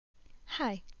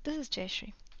Hi, this is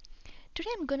Jayashree. Today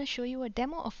I'm going to show you a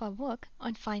demo of our work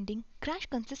on finding crash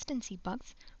consistency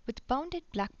bugs with bounded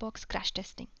black box crash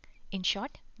testing, in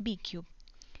short B-Cube.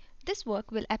 This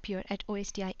work will appear at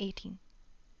OSDI'18.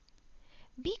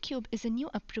 B-Cube is a new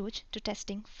approach to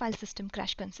testing file system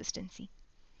crash consistency.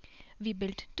 We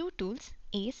built two tools,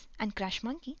 Ace and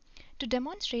CrashMonkey, to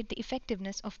demonstrate the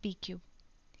effectiveness of B-Cube.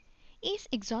 Ace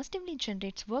exhaustively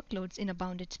generates workloads in a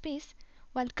bounded space,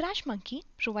 while CrashMonkey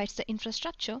provides the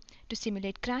infrastructure to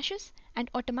simulate crashes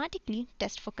and automatically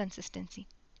test for consistency.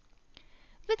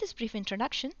 With this brief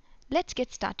introduction, let's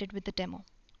get started with the demo.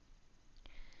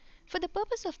 For the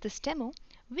purpose of this demo,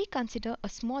 we consider a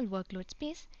small workload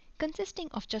space consisting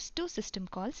of just two system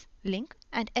calls, link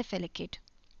and fallocate.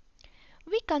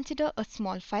 We consider a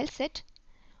small file set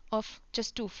of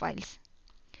just two files.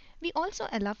 We also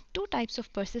allow two types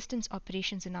of persistence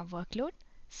operations in our workload,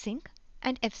 sync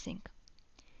and fsync.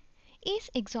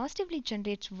 Ace exhaustively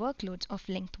generates workloads of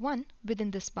length 1 within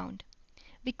this bound.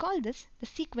 We call this the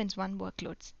sequence 1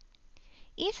 workloads.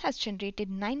 Ace has generated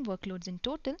 9 workloads in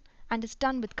total and is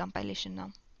done with compilation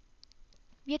now.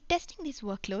 We are testing these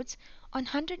workloads on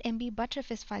 100 MB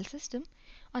Btrfs file system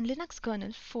on Linux kernel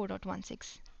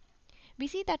 4.16. We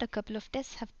see that a couple of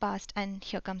tests have passed and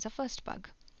here comes our first bug.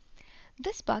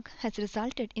 This bug has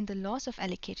resulted in the loss of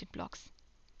allocated blocks.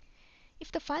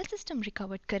 If the file system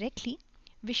recovered correctly,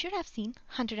 we should have seen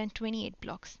 128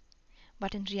 blocks.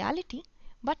 But in reality,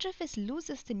 Btrfs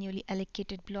loses the newly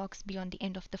allocated blocks beyond the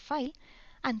end of the file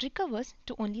and recovers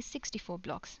to only 64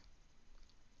 blocks.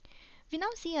 We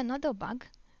now see another bug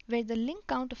where the link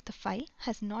count of the file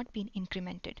has not been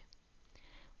incremented.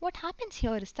 What happens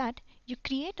here is that you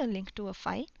create a link to a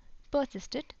file,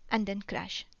 persist it, and then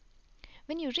crash.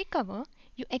 When you recover,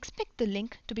 you expect the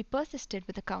link to be persisted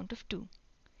with a count of 2,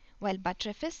 while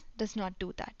Btrfs does not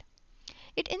do that.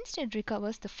 It instead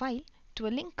recovers the file to a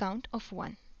link count of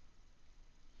 1.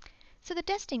 So the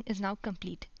testing is now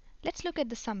complete. Let's look at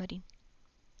the summary.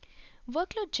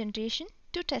 Workload generation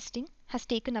to testing has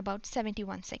taken about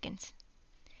 71 seconds.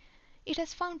 It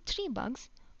has found 3 bugs,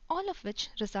 all of which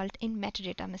result in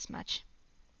metadata mismatch.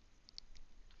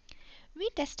 We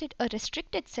tested a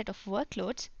restricted set of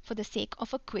workloads for the sake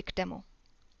of a quick demo.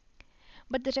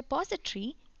 But the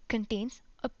repository contains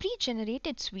a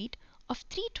pre-generated suite of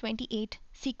 328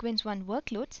 sequence 1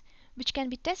 workloads which can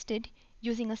be tested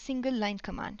using a single line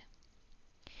command.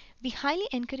 We highly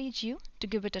encourage you to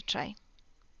give it a try.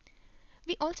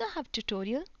 We also have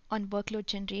tutorial on workload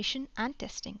generation and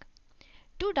testing.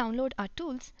 Do download our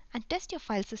tools and test your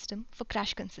file system for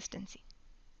crash consistency.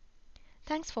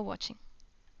 Thanks for watching.